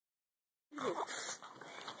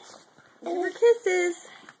Give her kisses.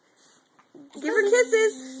 Give her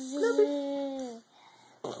kisses. Snoopy.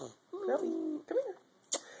 Snoopy, come here.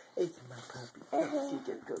 It's my puppy. She's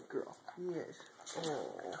a good girl. Yes.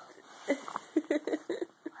 Oh.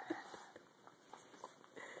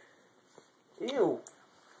 Ew.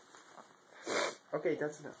 Okay,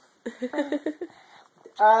 that's enough.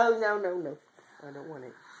 Oh, no. I don't want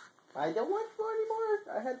it. I don't want more anymore.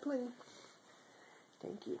 I had plenty.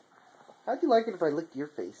 Thank you. How'd you like it if I licked your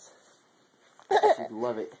face? You'd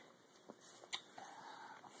love it.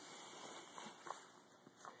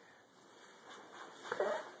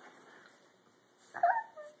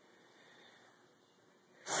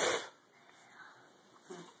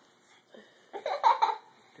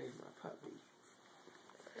 There's my puppy.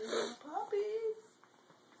 There's my puppy.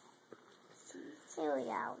 Silly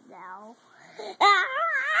out now.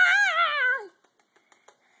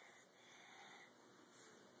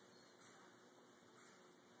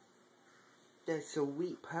 That's a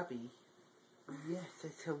sweet puppy. Yes,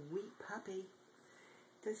 that's a sweet puppy.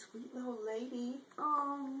 The sweet little lady.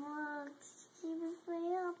 Oh, look. She was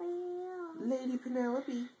Penelope. Lady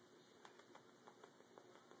Penelope.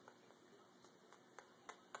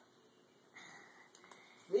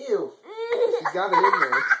 Ew. She got it in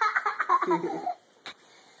there.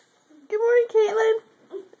 Good morning, Caitlin.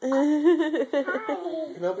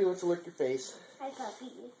 Hi. Penelope wants to lick your face. Hi,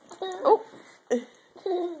 puppy. Oh.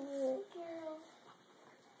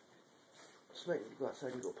 She might need to go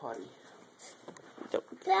outside and go potty.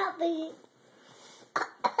 Puppy.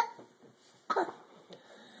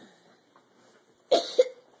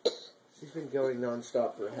 She's been going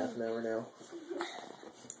non-stop for half an hour now.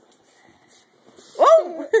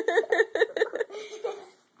 Oh!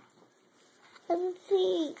 Let me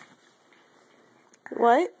see.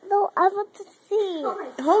 What? No, I want to see.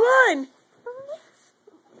 Hold on.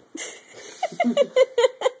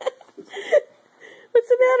 What's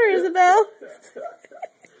the matter, Isabel?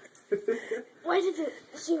 Why did it?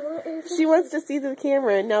 She wants to see the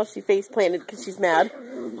camera, and now she face planted because she's mad.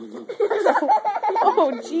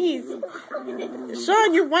 Oh, jeez.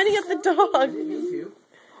 Shon, you're winding up the dog.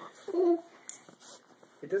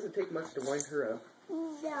 It doesn't take much to wind her up.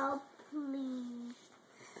 No, please.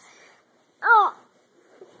 Oh,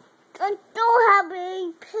 I don't have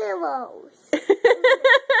any pillows.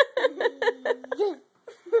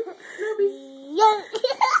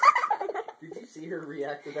 Did you see her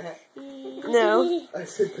react to that? No. I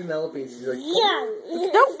said Penelope, and she's like, Yeah.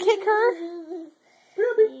 Don't kick her.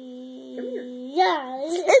 Penelope, come here. Yeah.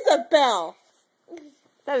 Isabel.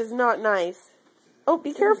 That is not nice. Oh,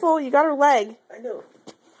 be careful. You got her leg. I know.